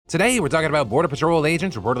Today, we're talking about Border Patrol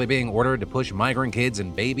agents reportedly being ordered to push migrant kids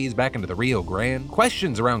and babies back into the Rio Grande,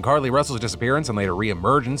 questions around Carlee Russell's disappearance and later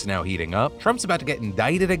re-emergence now heating up, Trump's about to get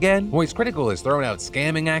indicted again, MoistCritikal has thrown out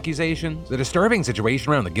scamming accusations, the disturbing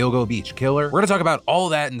situation around the Gilgo Beach killer. We're going to talk about all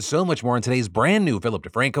that and so much more in today's brand new Philip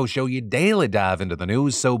DeFranco show. You daily dive into the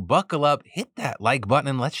news, so buckle up, hit that like button,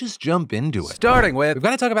 and let's just jump into it. Starting with, we've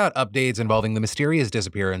got to talk about updates involving the mysterious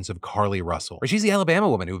disappearance of Carlee Russell. She's the Alabama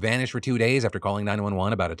woman who vanished for 2 days after calling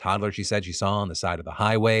 911 about a toddler she said she saw on the side of the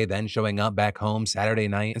highway, then showing up back home Saturday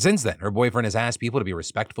night. And since then, her boyfriend has asked people to be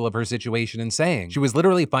respectful of her situation and saying she was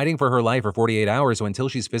literally fighting for her life for 48 hours, so until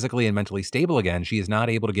she's physically and mentally stable again, she is not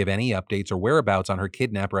able to give any updates or whereabouts on her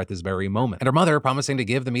kidnapper at this very moment. And her mother promising to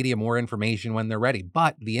give the media more information when they're ready.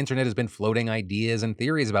 But the internet has been floating ideas and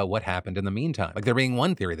theories about what happened in the meantime. Like there being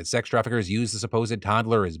one theory that sex traffickers used the supposed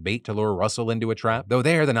toddler as bait to lure Russell into a trap. Though the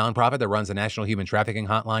nonprofit that runs the National Human Trafficking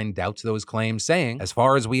Hotline doubts those claims, saying, as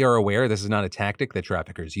far as we are aware, this is not a tactic that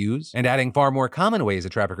traffickers use. And adding far more common ways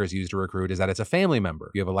that traffickers use to recruit is that it's a family member.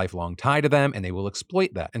 You have a lifelong tie to them and they will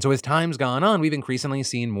exploit that. And so as time's gone on, we've increasingly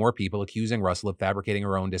seen more people accusing Russell of fabricating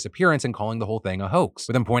her own disappearance and calling the whole thing a hoax,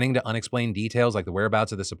 with them pointing to unexplained details like the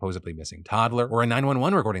whereabouts of the supposedly missing toddler, or a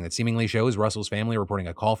 911 recording that seemingly shows Russell's family reporting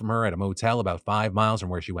a call from her at a motel about 5 miles from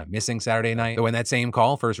where she went missing Saturday night. Though in that same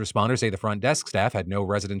call, first responders say the front desk staff had no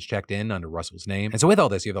residents checked in under Russell's name. And so with all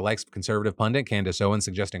this, you have the likes of conservative pundit Candace Owens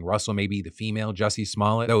suggesting Russell may be the female Jussie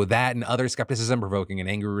Smollett, though that and other skepticism provoking an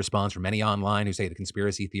angry response from many online who say the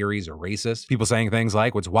conspiracy theories are racist. People saying things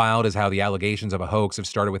like, what's wild is how the allegations of a hoax have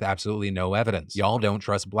started with absolutely no evidence. Y'all don't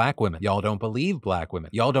trust black women. Y'all don't believe black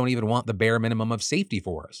women. Y'all don't even want the bare minimum of safety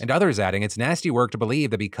for us. And others adding, it's nasty work to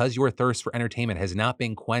believe that because your thirst for entertainment has not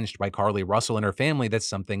been quenched by Carlee Russell and her family, that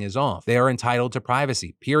something is off. They are entitled to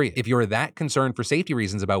privacy, period. If you're that concerned for safety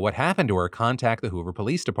reasons about what happened to her, contact the Hoover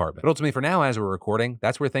Police Department. But ultimately for now, as we're recording,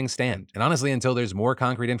 that's where things stand. And honestly, until there's more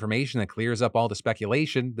concrete information that clears up all the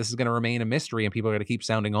speculation, this is going to remain a mystery and people are going to keep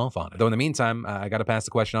sounding off on it. Though in the meantime, I got to pass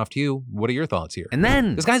the question off to you. What are your thoughts here? And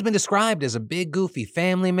then, this guy's been described as a big, goofy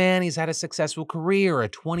family man. He's had a successful career, a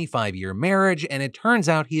 25-year marriage, and it turns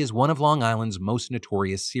out he is one of Long Island's most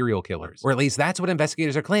notorious serial killers. Or at least that's what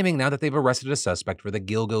investigators are claiming now that they've arrested a suspect for the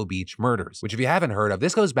Gilgo Beach murders, which if you haven't heard of,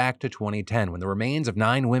 this goes back to 2010 when the remains of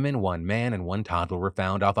 9 women, 1 man, and 1 toddler were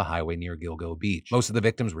found off a highway near Gilgo Beach. Most of the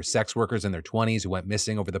victims were sex workers in their 20s who went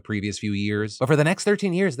missing over the previous few years. But for the next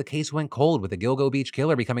 13 years, the case went cold, with the Gilgo Beach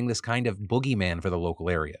killer becoming this kind of boogeyman for the local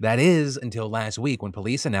area. That is, until last week when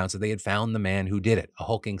police announced that they had found the man who did it, a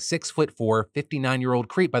hulking 6'4", 59-year-old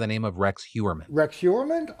creep by the name of Rex Heuermann. Rex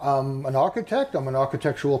Heuermann, I'm an architect, I'm an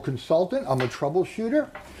architectural consultant, I'm a troubleshooter,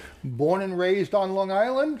 born and raised on Long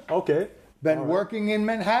Island. Okay. Been working in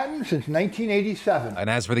Manhattan since 1987. And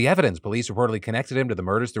as for the evidence, police reportedly connected him to the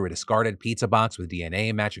murders through a discarded pizza box with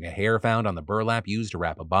DNA matching a hair found on the burlap used to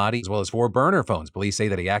wrap a body, as well as 4 burner phones police say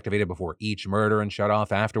that he activated before each murder and shut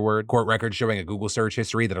off afterward. Court records showing a Google search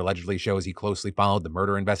history that allegedly shows he closely followed the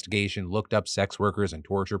murder investigation, looked up sex workers and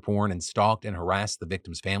torture porn, and stalked and harassed the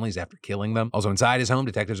victims' families after killing them. Also inside his home,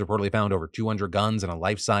 detectives reportedly found over 200 guns and a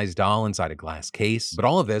life-size doll inside a glass case. But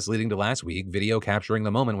all of this leading to last week, video capturing the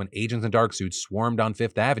moment when agents in dark suits swarmed on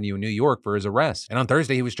 5th Avenue in New York for his arrest. And on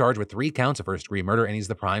Thursday, he was charged with 3 counts of first-degree murder, and he's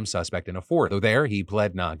the prime suspect in a 4th. Though there, he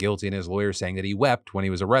pled not guilty, and his lawyer saying that he wept when he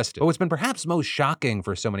was arrested. But what's been perhaps most shocking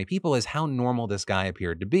for so many people is how normal this guy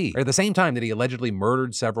appeared to be. At the same time that he allegedly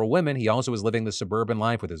murdered several women, he also was living the suburban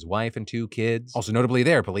life with his wife and 2 kids. Also notably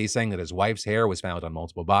there, police saying that his wife's hair was found on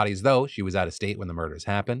multiple bodies, though she was out of state when the murders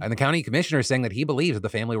happened. And the county commissioner saying that he believes that the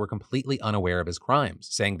family were completely unaware of his crimes,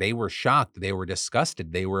 saying they were shocked, they were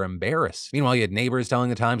disgusted, they were embarrassed. Meanwhile, you had neighbors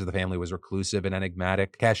telling the Times that the family was reclusive and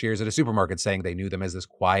enigmatic. Cashiers at a supermarket saying they knew them as this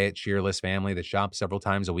quiet, cheerless family that shopped several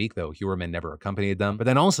times a week, though Heuermann never accompanied them. But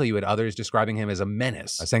then also you had others describing him as a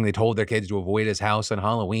menace, saying they told their kids to avoid his house on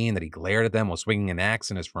Halloween, that he glared at them while swinging an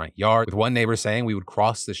axe in his front yard, with one neighbor saying we would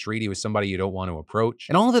cross the street, he was somebody you don't want to approach.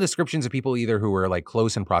 And all the descriptions of people either who were like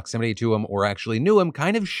close in proximity to him or actually knew him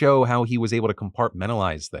kind of show how he was able to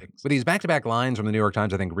compartmentalize things. With these back-to-back lines from the New York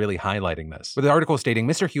Times, I think, really highlighting this. With the article stating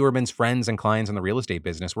Mr. Heuermann's friends and clients in the real estate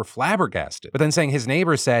business were flabbergasted, but then saying his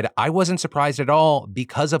neighbor said, I wasn't surprised at all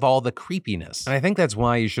because of all the creepiness. And I think that's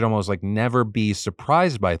why you should almost like never be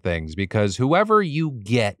surprised by things, because whoever you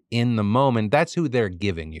get in the moment, that's who they're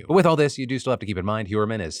giving you. But with all this, you do still have to keep in mind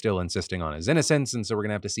Heuermann is still insisting on his innocence, and so we're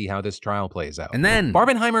gonna have to see how this trial plays out. And then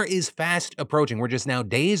Barbenheimer is fast approaching. We're just now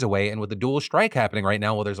days away, and with the dual strike happening right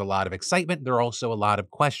now, while there's a lot of excitement, there are also a lot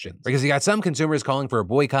of questions. Because you got some consumers calling for a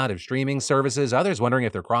boycott of streaming services, others wondering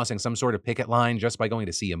if they're crossing some sort of picket line just by going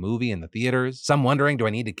to see a movie in the theaters. Some wondering, do I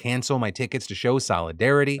need to cancel my tickets to show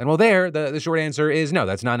solidarity? And well, the short answer is no,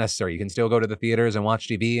 that's not necessary. You can still go to the theaters and watch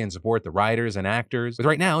TV and support the writers and actors. But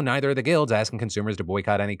right now, neither of the guilds asking consumers to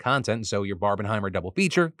boycott any content, so your Barbenheimer double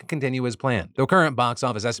feature can continue as planned. Though current box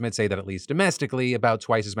office estimates say that at least domestically, about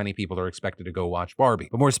twice as many people are expected to go watch Barbie.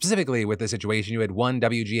 But more specifically, with the situation, you had one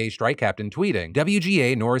WGA strike captain tweeting,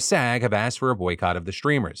 WGA nor SAG have asked for a boycott of the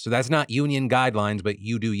streamers. So that's not union guidelines, but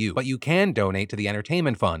you do you. But you can donate to the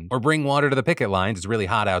entertainment fund, or bring water to the picket lines, it's really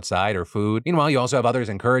hot outside, or food. Meanwhile, you also have others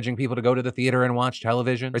encouraging people to go to the theater and watch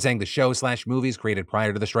television, or saying the show/movies created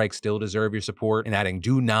prior to the strike still deserve your support, and adding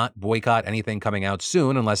do not boycott anything coming out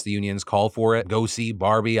soon unless the unions call for it. Go see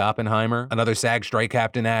Barbie, Oppenheimer. Another SAG strike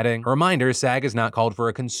captain adding, a reminder, SAG has not called for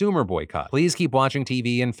a consumer boycott. Please keep watching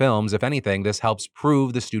TV and films. If anything, this helps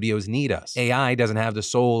prove the studios need us. AI doesn't have the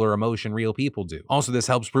soul or emotion real people do. Also, this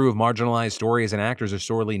helps prove marginalized stories and actors are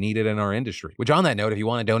sorely needed in our industry. Which on that note, if you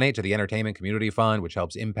want to donate to the Entertainment Community Fund, which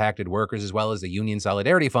helps impacted workers, as well as the Union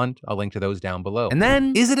Solidarity Fund, I'll link to those down below. And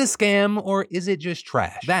then, is it a scam or is it just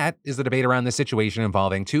trash? That is the debate around this situation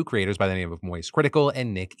involving two creators by the name of MoistCritikal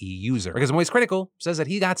and Nick E. User. Because MoistCritikal says that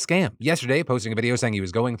he got scammed yesterday, posting a video saying he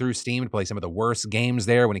was going through Steam to play some of the worst games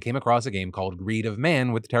there when he came across a game called Greed of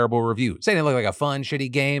Man with terrible reviews. Saying it looked like a fun,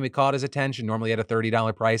 shitty game, it caught his attention, normally at a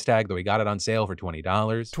 $30 price tag, though he got it on sale for $20.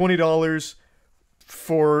 $20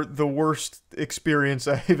 for the worst experience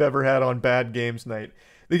I've ever had on Bad Games Night.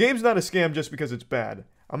 The game's not a scam just because it's bad.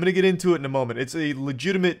 I'm going to get into it in a moment. It's a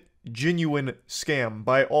legitimate, genuine scam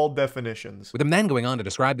by all definitions. With him then going on to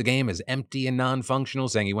describe the game as empty and non-functional,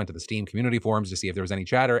 saying he went to the Steam community forums to see if there was any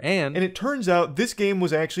chatter, and it turns out this game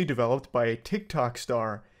was actually developed by a TikTok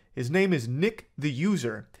star. His name is Nick the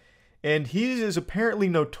User, and he is apparently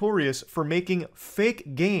notorious for making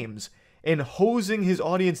fake games and hosing his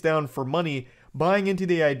audience down for money, buying into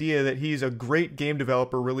the idea that he's a great game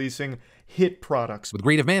developer releasing hit products. With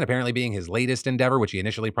Greed of Man apparently being his latest endeavor, which he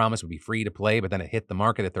initially promised would be free to play, but then it hit the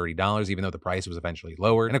market at $30, even though the price was eventually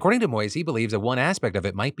lowered. And according to Moist, he believes that one aspect of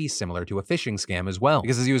it might be similar to a phishing scam as well,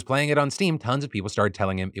 because as he was playing it on Steam, tons of people started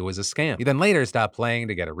telling him it was a scam. He then later stopped playing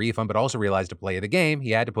to get a refund, but also realized to play the game,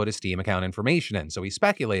 he had to put his Steam account information in, so he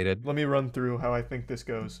speculated. Let me run through how I think this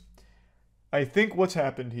goes. I think what's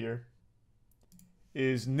happened here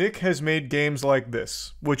is Nick has made games like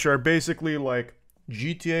this, which are basically like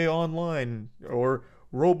GTA Online or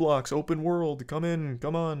Roblox open world, come in,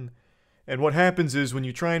 come on. And what happens is when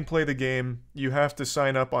you try and play the game, you have to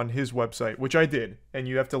sign up on his website, which I did, and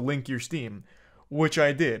you have to link your Steam, which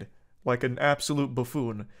I did, like an absolute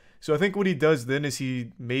buffoon. So I think what he does then is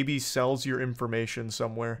he maybe sells your information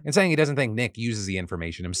somewhere. And saying he doesn't think Nick uses the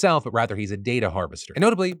information himself, but rather he's a data harvester. And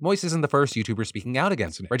notably, Moist isn't the first YouTuber speaking out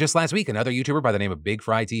against Nick. Right, just last week, another YouTuber by the name of Big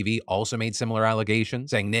Fry TV also made similar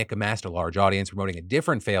allegations, saying Nick amassed a large audience promoting a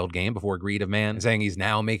different failed game before Greed of Man, and saying he's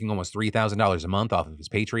now making almost $3,000 a month off of his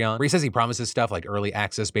Patreon, where he says he promises stuff like early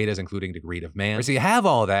access betas, including to Greed of Man. So you have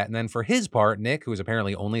all that, and then for his part, Nick, who is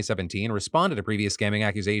apparently only 17, responded to previous scamming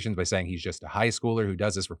accusations by saying he's just a high schooler who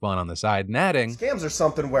does this for fun on the side, and adding, scams are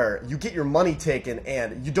something where you get your money taken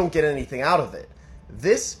and you don't get anything out of it.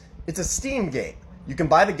 This, it's a Steam game. You can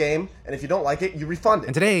buy the game, and if you don't like it, you refund it.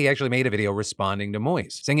 And today, he actually made a video responding to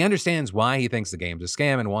Moist, saying he understands why he thinks the game's a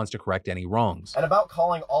scam and wants to correct any wrongs. And about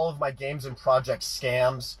calling all of my games and projects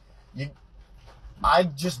scams, I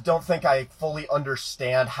just don't think I fully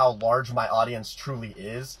understand how large my audience truly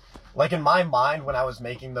is. Like in my mind, when I was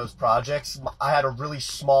making those projects, I had a really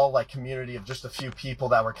small community of just a few people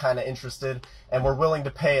that were kind of interested and were willing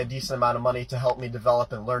to pay a decent amount of money to help me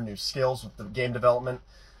develop and learn new skills with the game development.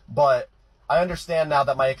 But I understand now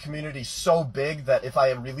that my community is so big that if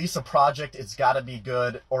I release a project, it's got to be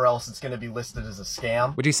good or else it's going to be listed as a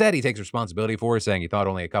scam. Which he said he takes responsibility for, saying he thought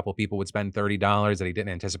only a couple people would spend $30, that he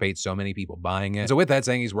didn't anticipate so many people buying it. So with that,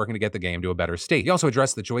 saying he's working to get the game to a better state. He also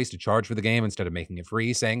addressed the choice to charge for the game instead of making it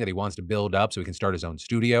free, saying that he wants to build up so he can start his own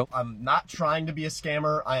studio. I'm not trying to be a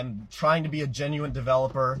scammer. I'm trying to be a genuine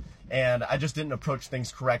developer, and I just didn't approach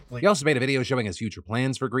things correctly. He also made a video showing his future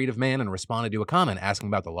plans for Greed of Man and responded to a comment asking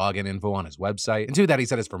about the login info on his website. And to that, he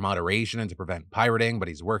said it's for moderation and to prevent pirating, but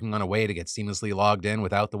he's working on a way to get seamlessly logged in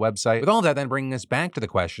without the website. With all of that then bringing us back to the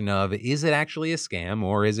question of, is it actually a scam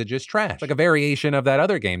or is it just trash? Like a variation of that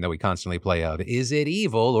other game that we constantly play of, is it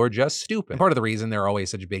evil or just stupid? And part of the reason there are always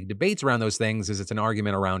such big debates around those things is it's an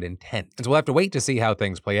argument around intent. And so we'll have to wait to see how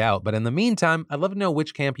things play out, but in the meantime, I'd love to know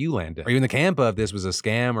which camp you land in. Are you in the camp of this was a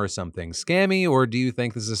scam or some something scammy, or do you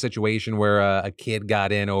think this is a situation where a kid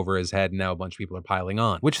got in over his head and now a bunch of people are piling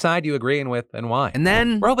on? Which side do you agreeing with and why? And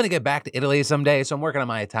then, we're hoping to get back to Italy someday, so I'm working on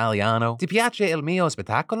my Italiano. Ti piace il mio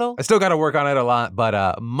spettacolo? I still gotta work on it a lot,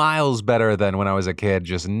 but miles better than when I was a kid,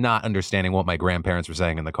 just not understanding what my grandparents were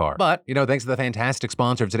saying in the car. But, thanks to the fantastic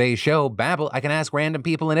sponsor of today's show, Babbel, I can ask random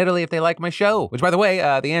people in Italy if they like my show. Which, by the way,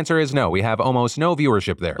 the answer is no. We have almost no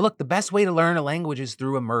viewership there. But look, the best way to learn a language is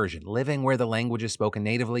through immersion, living where the language is spoken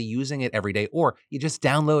natively, using it every day, or you just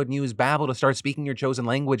download and use Babbel to start speaking your chosen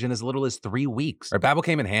language in as little as 3 weeks. Our Babbel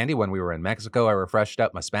came in handy when we were in Mexico. I refreshed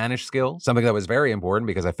up my Spanish skills, something that was very important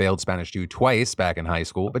because I failed Spanish 2 twice back in high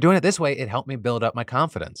school. But doing it this way, it helped me build up my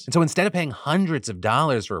confidence. And so instead of paying hundreds of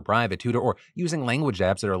dollars for a private tutor or using language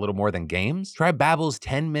apps that are a little more than games, try Babbel's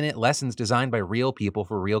 10-minute lessons designed by real people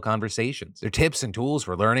for real conversations. Their tips and tools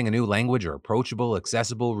for learning a new language are approachable,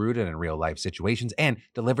 accessible, rooted in real-life situations, and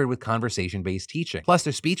delivered with conversation-based teaching. Plus,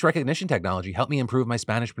 their speech recognition technology helped me improve my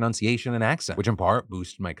Spanish pronunciation and accent, which in part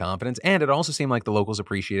boosted my confidence, and it also seemed like the locals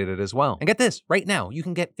appreciated it as well. And get this, right now, you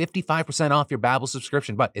can get 55% off your Babbel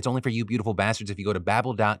subscription, but it's only for you beautiful bastards if you go to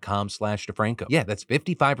babbel.com/DeFranco. Yeah, that's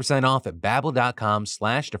 55% off at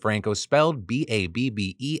babbel.com/DeFranco, spelled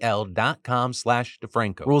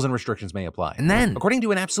BABBEL.com/DeFranco. Rules and restrictions may apply. And then, according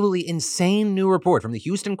to an absolutely insane new report from the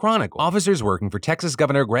Houston Chronicle, officers working for Texas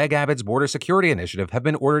Governor Greg Abbott's border security initiative have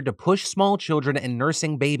been ordered to push small children and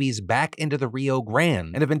nursing babies back into the Rio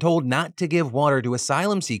Grande and have been told not to give water to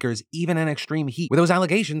asylum seekers even in extreme heat, with those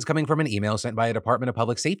allegations coming from an email sent by a Department of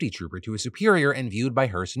Public Safety trooper to a superior and viewed by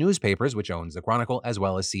Hearst Newspapers, which owns the Chronicle, as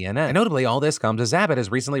well as CNN. And notably, all this comes as Abbott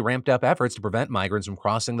has recently ramped up efforts to prevent migrants from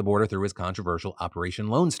crossing the border through his controversial Operation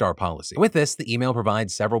Lone Star policy. With this, the email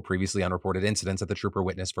provides several previously unreported incidents that the trooper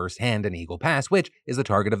witnessed firsthand in Eagle Pass, which is the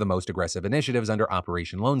target of the most aggressive initiatives under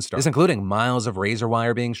Operation Lone Star. This including miles of razor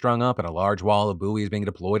wire being strung up and a large wall of buoys being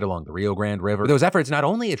deployed along the Rio Grande River. With those efforts not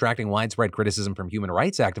only attracting widespread criticism from human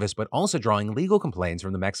rights activists, but also drawing legal complaints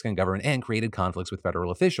from the Mexican government and created conflicts with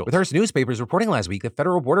federal officials. With Hearst Newspapers reporting last week that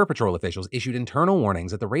Federal Border Patrol officials issued internal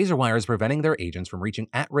warnings that the razor wire is preventing their agents from reaching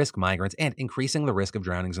at-risk migrants and increasing the risk of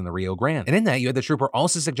drownings in the Rio Grande. And in that, you had the trooper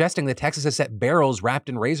also suggesting that Texas has set barrels wrapped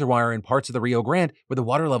in razor wire in parts of the Rio Grande where the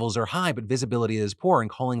water levels are high but visibility is poor, and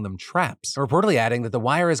calling them traps. And reportedly adding that the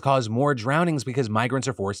wire has caused more drownings because migrants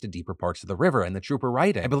are forced to deeper parts of the river. And the trooper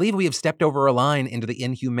writing, I believe we have stepped over a line into the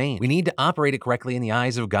inhumane. We need to operate it correctly in the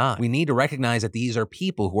eyes of God. We need to recognize that these are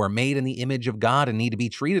people who are made in the image of God and need to be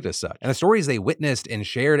treated as such. And the stories they witnessed and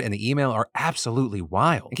shared in the email are absolutely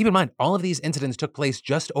wild. And keep in mind, all of these incidents took place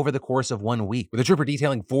just over the course of 1 week, with the trooper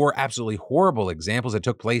detailing 4 absolutely horrible examples that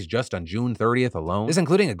took place just on June 30th alone. This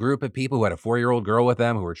including a group of people who had a 4-year-old girl with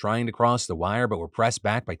them who were trying to cross the wire but were pressed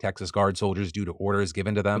back by Texas Guard soldiers due to orders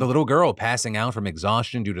given to them. With a little girl passing out from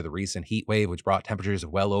exhaustion due to the recent heat wave, which brought temperatures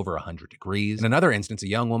of well over 100 degrees. In another instance, a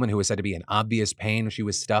young woman who was said to be in obvious pain when she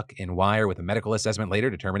was stuck in wire, with a medical assessment later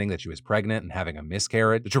determining that she was pregnant and having a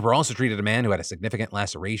miscarriage. The trooper also treated a man who had a significant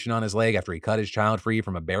laceration on his leg after he cut his child free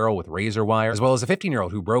from a barrel with razor wire, as well as a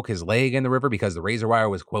 15-year-old who broke his leg in the river because the razor wire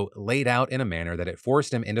was, quote, laid out in a manner that it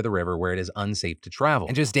forced him into the river where it is unsafe to travel.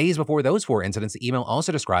 And just days before those 4 incidents, the email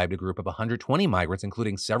also described a group of 120 migrants,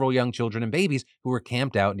 including several young children and babies, who were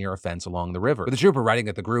camped out near a fence along the river. With the trooper writing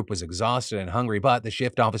that the group was exhausted and hungry, but the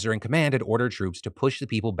shift officer in command had ordered troops to push the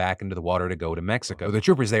people back into the water to go to Mexico. With the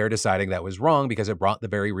troopers there deciding that was wrong because it brought the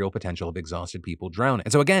very real potential of exhausted people drowning.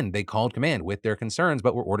 And so again, they called command with their concerns,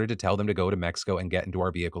 but were ordered to tell them to go to Mexico and get into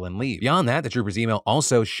our vehicle and leave. Beyond that, the trooper's email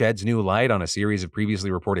also sheds new light on a series of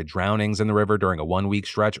previously reported drownings in the river during a 1-week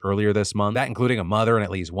stretch earlier this month, that including a mother and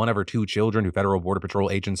at least one of her 2 children who Federal Border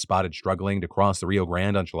Patrol agents spotted struggling to cross the Rio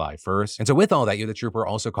Grande on July 1st. And so with all that, you have the trooper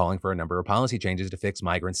also calling for a number of policy changes to fix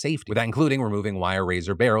migrant safety, with that including removing wire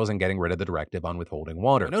razor barrels and getting rid of the directive on withholding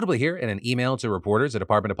water. But notably here, in an email to reporters, the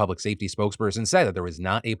Department of Public Safety spokesperson said that there was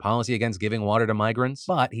not a policy against giving water to migrants,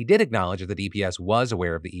 but he did acknowledge that the DPS was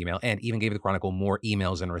aware of the email and even gave the Chronicle more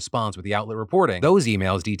emails in response, with the outlet reporting those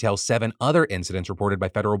emails detail 7 other incidents reported by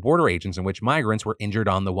federal border agents in which migrants were injured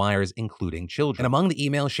on the wires, including children. And among the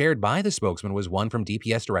emails shared by the spokesman was one from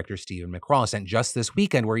DPS Director Stephen McCraw, sent just this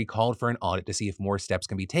weekend, where he called for an audit to see if more steps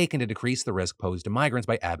can be taken to decrease the risk posed to migrants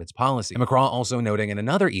by Abbott's policy. And McCraw also noting in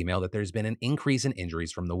another email that there's been an increase in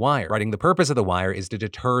injuries from the wire, writing the purpose of the wire is to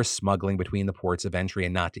deter smuggling between the ports of entry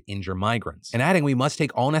and not to injure migrants. And adding, we must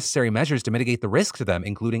take all necessary measures to mitigate the risk to them,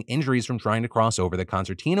 including injuries from trying to cross over the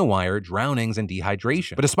concertina wire, drownings, and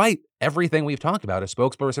dehydration. But despite everything we've talked about, a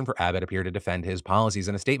spokesperson for Abbott appeared to defend his policies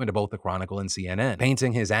in a statement to both the Chronicle and CNN,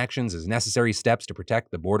 painting his actions as necessary steps to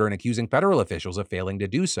protect the border and accusing federal officials of failing to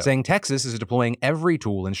do so, saying Texas is deploying every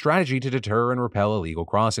tool and strategy to deter and repel illegal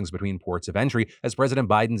crossings between ports of entry country as President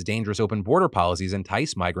Biden's dangerous open border policies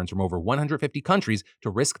entice migrants from over 150 countries to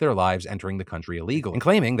risk their lives entering the country illegally, and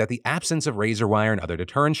claiming that the absence of razor wire and other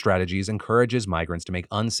deterrent strategies encourages migrants to make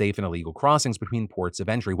unsafe and illegal crossings between ports of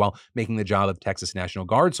entry, while making the job of Texas National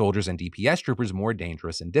Guard soldiers and DPS troopers more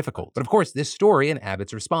dangerous and difficult. But of course, this story and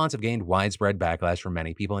Abbott's response have gained widespread backlash from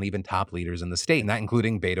many people and even top leaders in the state, and that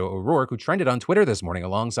including Beto O'Rourke, who trended on Twitter this morning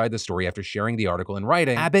alongside the story after sharing the article in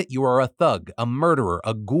writing, "Abbott, you are a thug, a murderer,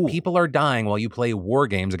 a ghoul. People are dying while you play war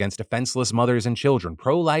games against defenseless mothers and children.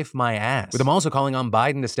 Pro-life my ass." With him also calling on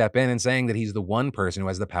Biden to step in and saying that he's the one person who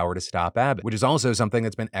has the power to stop Abbott, which is also something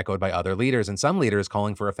that's been echoed by other leaders, and some leaders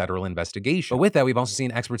calling for a federal investigation. But with that, we've also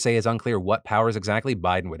seen experts say it's unclear what powers exactly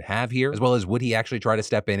Biden would have here, as well as would he actually try to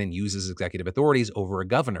step in and use his executive authorities over a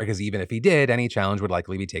governor, because even if he did, any challenge would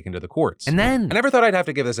likely be taken to the courts. And then, I never thought I'd have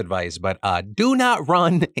to give this advice, but do not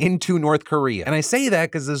run into North Korea. And I say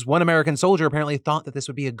that because this one American soldier apparently thought that this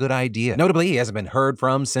would be a good idea. Notably, he hasn't been heard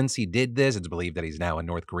from since he did this. It's believed that he's now in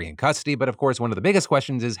North Korean custody, but of course, one of the biggest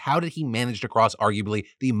questions is how did he manage to cross arguably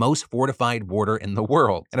the most fortified border in the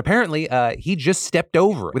world? And apparently, he just stepped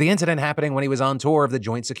over it, with the incident happening when he was on tour of the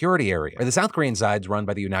Joint Security Area, where the South Korean side's run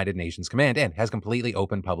by the United Nations Command and has completely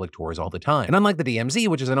open public tours all the time. And unlike the DMZ,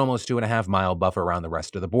 which is an almost 2.5-mile buffer around the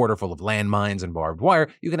rest of the border full of landmines and barbed wire,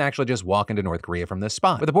 you can actually just walk into North Korea from this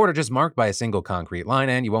spot, with the border just marked by a single concrete line,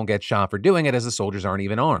 and you won't get shot for doing it as the soldiers aren't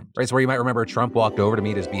even armed. Right, so where you might remember Trump walked over to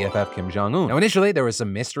meet his BFF Kim Jong-un. Now initially, there was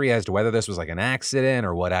some mystery as to whether this was like an accident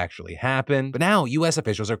or what actually happened, but now US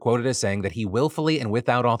officials are quoted as saying that he willfully and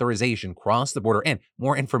without authorization crossed the border, and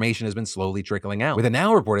more information has been slowly trickling out, with it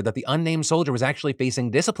now reported that the unnamed soldier was actually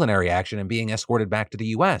facing disciplinary action and being escorted back to the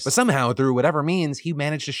US. But somehow, through whatever means, he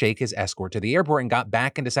managed to shake his escort to the airport and got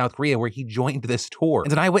back into South Korea, where he joined this tour.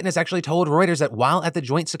 And an eyewitness actually told Reuters that while at the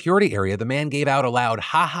Joint Security Area, the man gave out a loud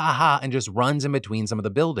ha ha ha and just runs in between some of the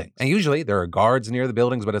buildings. And usually there are guards near the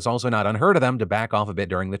buildings, but it's also not unheard of them to back off a bit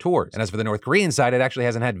during the tours. And as for the North Korean side, it actually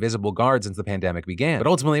hasn't had visible guards since the pandemic began. But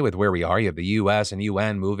ultimately, with where we are, you have the US and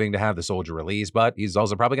UN moving to have the soldier released, but he's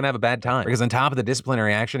also probably gonna have a bad time, because on top of the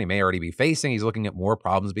disciplinary action he may already be facing, he's looking at more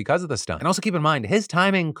problems because of the stunt. And also keep in mind, his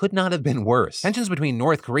timing could not have been worse. Tensions between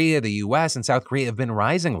North Korea, the US, and South Korea have been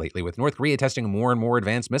rising lately, with North Korea testing more and more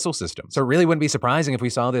advanced missile systems. So it really wouldn't be surprising if we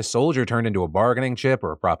saw this soldier turned into a bargaining chip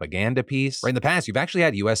or a propaganda piece. Right, in the past, you've actually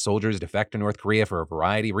had US soldiers defect to North Korea for a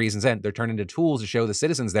variety of reasons, and they're turned into tools to show the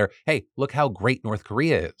citizens there, hey, look how great North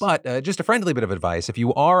Korea is. But just a friendly bit of advice, if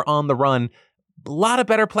you are on the run, a lot of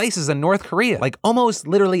better places than North Korea, like almost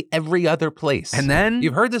literally every other place. And then,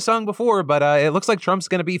 you've heard this song before, but it looks like Trump's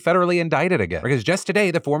gonna be federally indicted again. Because just today,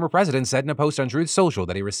 the former president said in a post on Truth Social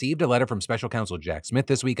that he received a letter from special counsel Jack Smith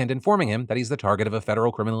this weekend informing him that he's the target of a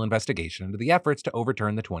federal criminal investigation into the efforts to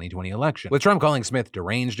overturn the 2020 election. With Trump calling Smith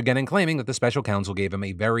deranged again and claiming that the special counsel gave him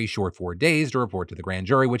a very short 4 days to report to the grand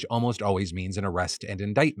jury, which almost always means an arrest and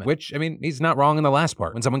indictment. Which, I mean, he's not wrong in the last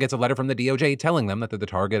part. When someone gets a letter from the DOJ telling them that they're the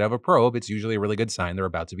target of a probe, it's usually a really good sign they're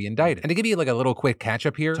about to be indicted. And to give you like a little quick catch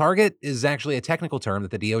up here, target is actually a technical term that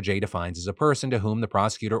the DOJ defines as a person to whom the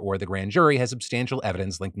prosecutor or the grand jury has substantial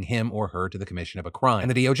evidence linking him or her to the commission of a crime. And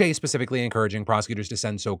the DOJ specifically encouraging prosecutors to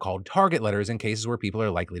send so-called target letters in cases where people are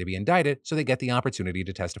likely to be indicted, so they get the opportunity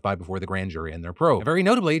to testify before the grand jury in their probe. And very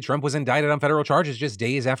notably, Trump was indicted on federal charges just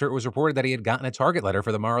days after it was reported that he had gotten a target letter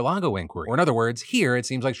for the Mar-a-Lago inquiry. Or in other words, here it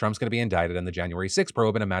seems like Trump's going to be indicted on the January 6th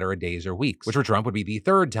probe in a matter of days or weeks, which for Trump would be the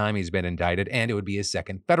third time he's been indicted, and it would be his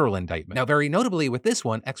second federal indictment. Now, very notably with this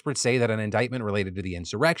one, experts say that an indictment related to the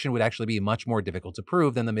insurrection would actually be much more difficult to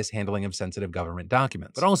prove than the mishandling of sensitive government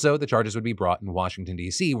documents. But also, the charges would be brought in Washington,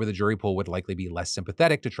 D.C., where the jury pool would likely be less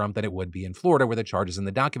sympathetic to Trump than it would be in Florida, where the charges in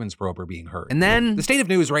the documents probe are being heard. And then, the state of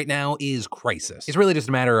news right now is crisis. It's really just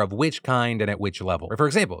a matter of which kind and at which level. For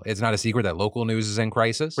example, it's not a secret that local news is in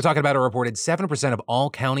crisis. We're talking about a reported 7% of all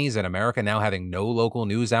counties in America now having no local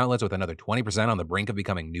news outlets, with another 20% on the brink of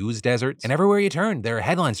becoming news deserts. And everywhere you turn, there are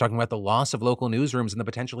headlines talking about the loss of local newsrooms and the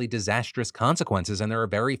potentially disastrous consequences, and there are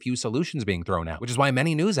very few solutions being thrown out, which is why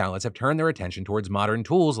many news outlets have turned their attention towards modern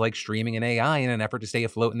tools like streaming and AI in an effort to stay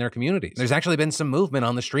afloat in their communities. There's actually been some movement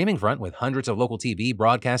on the streaming front, with hundreds of local TV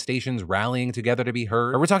broadcast stations rallying together to be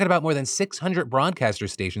heard. Or we're talking about more than 600 broadcaster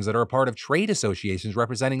stations that are a part of trade associations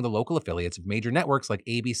representing the local affiliates of major networks like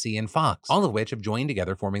ABC and Fox, all of which have joined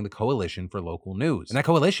together forming the Coalition for Local News. And that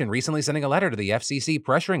coalition recently sending a letter to the FCC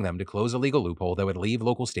pressuring them to close illegal loophole that would leave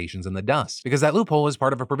local stations in the dust. Because that loophole is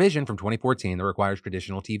part of a provision from 2014 that requires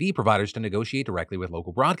traditional TV providers to negotiate directly with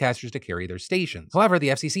local broadcasters to carry their stations. However, the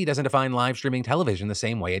FCC doesn't define live streaming television the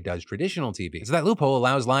same way it does traditional TV. So that loophole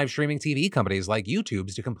allows live streaming TV companies like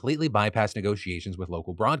YouTube's to completely bypass negotiations with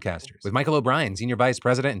local broadcasters. With Michael O'Brien, Senior Vice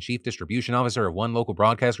President and Chief Distribution Officer of one local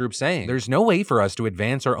broadcast group, saying, "There's no way for us to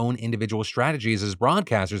advance our own individual strategies as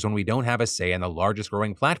broadcasters when we don't have a say in the largest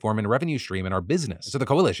growing platform and revenue stream in our business." So the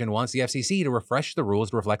coalition wants the FCC to refresh the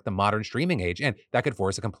rules to reflect the modern streaming age, and that could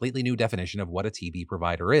force a completely new definition of what a TV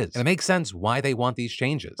provider is. And it makes sense why they want these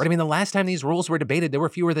changes. Right? I mean, the last time these rules were debated, there were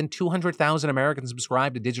fewer than 200,000 Americans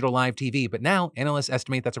subscribed to digital live TV, but now analysts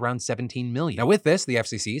estimate that's around 17 million. Now with this, the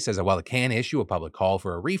FCC says that while it can issue a public call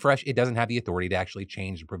for a refresh, it doesn't have the authority to actually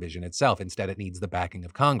change the provision itself. Instead, it needs the backing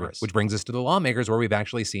of Congress. Which brings us to the lawmakers, where we've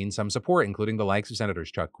actually seen some support, including the likes of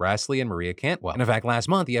Senators Chuck Grassley and Maria Cantwell. And in fact, last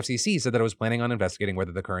month, the FCC said that it was planning on investigating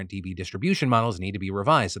whether the current TV distribution models need to be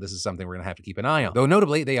revised, so this is something we're going to have to keep an eye on. Though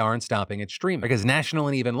notably, they aren't stopping at streaming, because national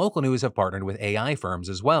and even local news have partnered with AI firms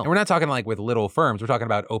as well. And we're not talking like with little firms, we're talking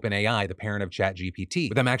about OpenAI, the parent of ChatGPT,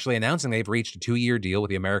 with them actually announcing they've reached a 2-year deal with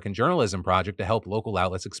the American Journalism Project to help local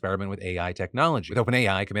outlets experiment with AI technology, with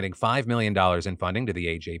OpenAI committing $5 million in funding to the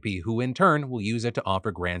AJP, who in turn will use it to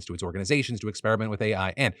offer grants to its organizations to experiment with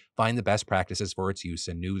AI and find the best practices for its use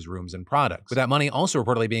in newsrooms and products. With that money also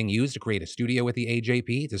reportedly being used to create a studio with the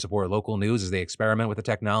AJP to support local news as they experiment with the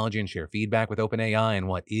technology and share feedback with OpenAI and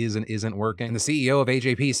what is and isn't working. And the CEO of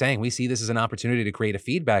AJP saying, "We see this as an opportunity to create a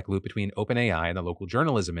feedback loop between OpenAI and the local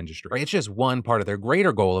journalism industry." Right? It's just one part of their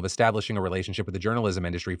greater goal of establishing a relationship with the journalism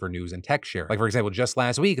industry for news and tech share. Like, for example, just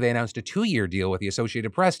last week, they announced a 2-year deal with the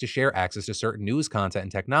Associated Press to share access to certain news content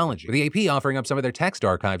and technology, with the AP offering up some of their text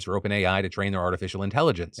archives for OpenAI to train their artificial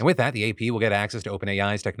intelligence. And with that, the AP will get access to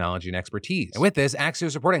OpenAI's technology and expertise. And with this, Axios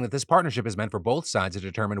is reporting that this partnership is meant for both sides to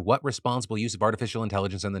determine what responsible use of artificial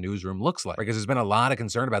intelligence in the newsroom looks like, because there's been a lot of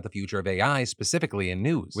concern about the future of AI, specifically in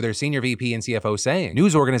news, with their senior VP and CFO saying,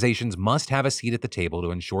 "News organizations must have a seat at the table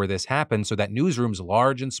to ensure this happens so that newsrooms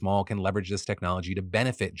large and small can leverage this technology to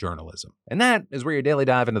benefit journalism." And that is where your daily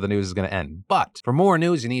dive into the news is going to end. But for more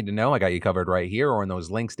news you need to know, I got you covered right here or in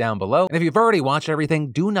those links down below. And if you've already watched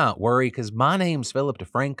everything, do not worry, because my name's Philip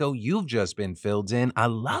DeFranco. You've just been filled in. I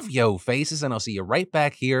love yo faces, and I'll see you right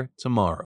back here tomorrow.